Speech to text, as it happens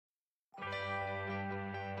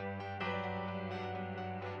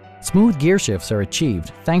Smooth gear shifts are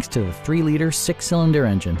achieved thanks to the 3-liter 6-cylinder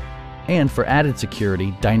engine. And for added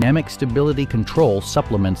security, dynamic stability control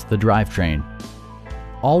supplements the drivetrain.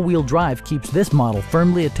 All-wheel drive keeps this model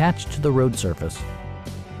firmly attached to the road surface.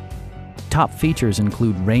 Top features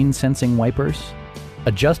include rain-sensing wipers,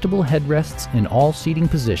 adjustable headrests in all seating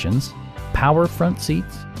positions, power front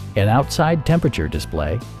seats, an outside temperature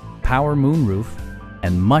display, power moonroof,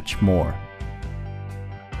 and much more.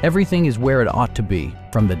 Everything is where it ought to be,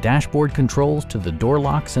 from the dashboard controls to the door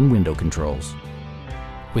locks and window controls.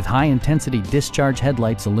 With high-intensity discharge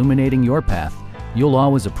headlights illuminating your path, you'll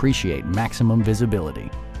always appreciate maximum visibility.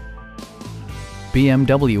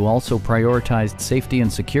 BMW also prioritized safety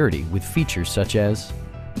and security with features such as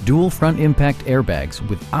dual front impact airbags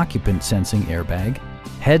with occupant sensing airbag,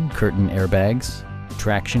 head curtain airbags,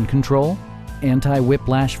 traction control,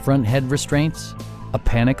 anti-whiplash front head restraints, a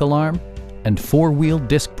panic alarm, and 4-wheel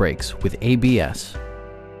disc brakes with ABS.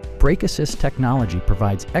 Brake assist technology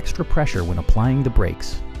provides extra pressure when applying the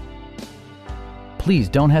brakes. Please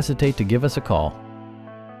don't hesitate to give us a call.